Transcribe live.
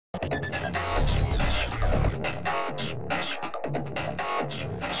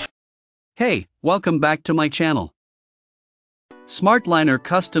Hey, welcome back to my channel. SMARTLINER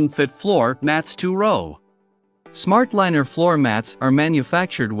Custom Fit Floor Mats 2-Row. SMARTLINER floor mats are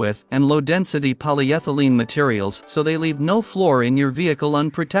manufactured with and low-density polyethylene materials, so they leave no floor in your vehicle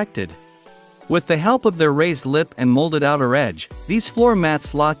unprotected. With the help of their raised lip and molded outer edge, these floor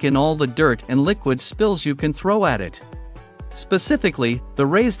mats lock in all the dirt and liquid spills you can throw at it. Specifically, the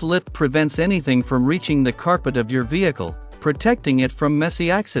raised lip prevents anything from reaching the carpet of your vehicle, protecting it from messy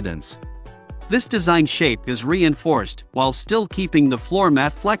accidents. This design shape is reinforced while still keeping the floor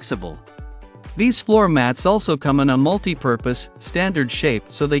mat flexible. These floor mats also come in a multi-purpose, standard shape,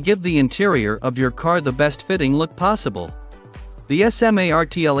 so they give the interior of your car the best fitting look possible. The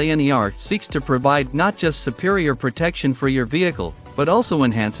SMARTLINER seeks to provide not just superior protection for your vehicle, but also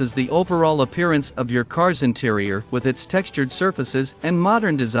enhances the overall appearance of your car's interior with its textured surfaces and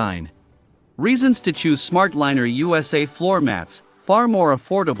modern design. Reasons to choose SMARTLINER USA floor mats: far more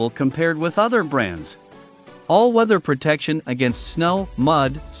affordable compared with other brands. All-weather protection against snow,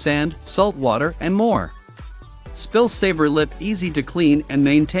 mud, sand, salt water, and more. Spill-saver lip, easy to clean and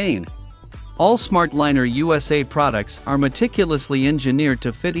maintain. All SMARTLINER USA products are meticulously engineered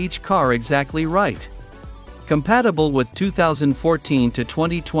to fit each car exactly right. Compatible with 2014 to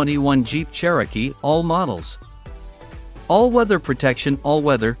 2021 Jeep Cherokee, all models. All-weather protection,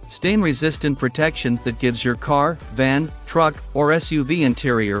 all-weather, stain-resistant protection that gives your car, van, truck, or SUV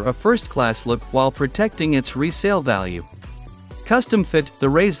interior a first-class look while protecting its resale value. Custom Fit, the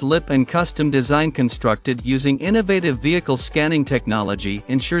raised lip and custom design constructed using innovative vehicle scanning technology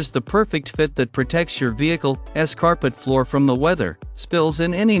ensures the perfect fit that protects your vehicle's carpet floor from the weather, spills,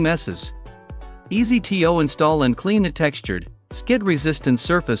 and any messes. Easy to install and clean. A textured, skid-resistant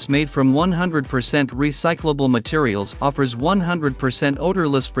surface made from 100% recyclable materials offers 100%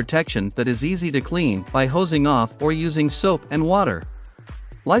 odorless protection that is easy to clean by hosing off or using soap and water.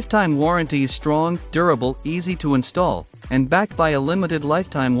 Lifetime warranty: strong, durable, easy to install, and backed by a limited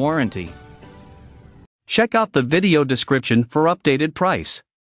lifetime warranty. Check out the video description for updated price.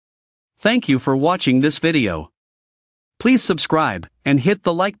 Thank you for watching this video. Please subscribe and hit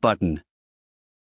the like button.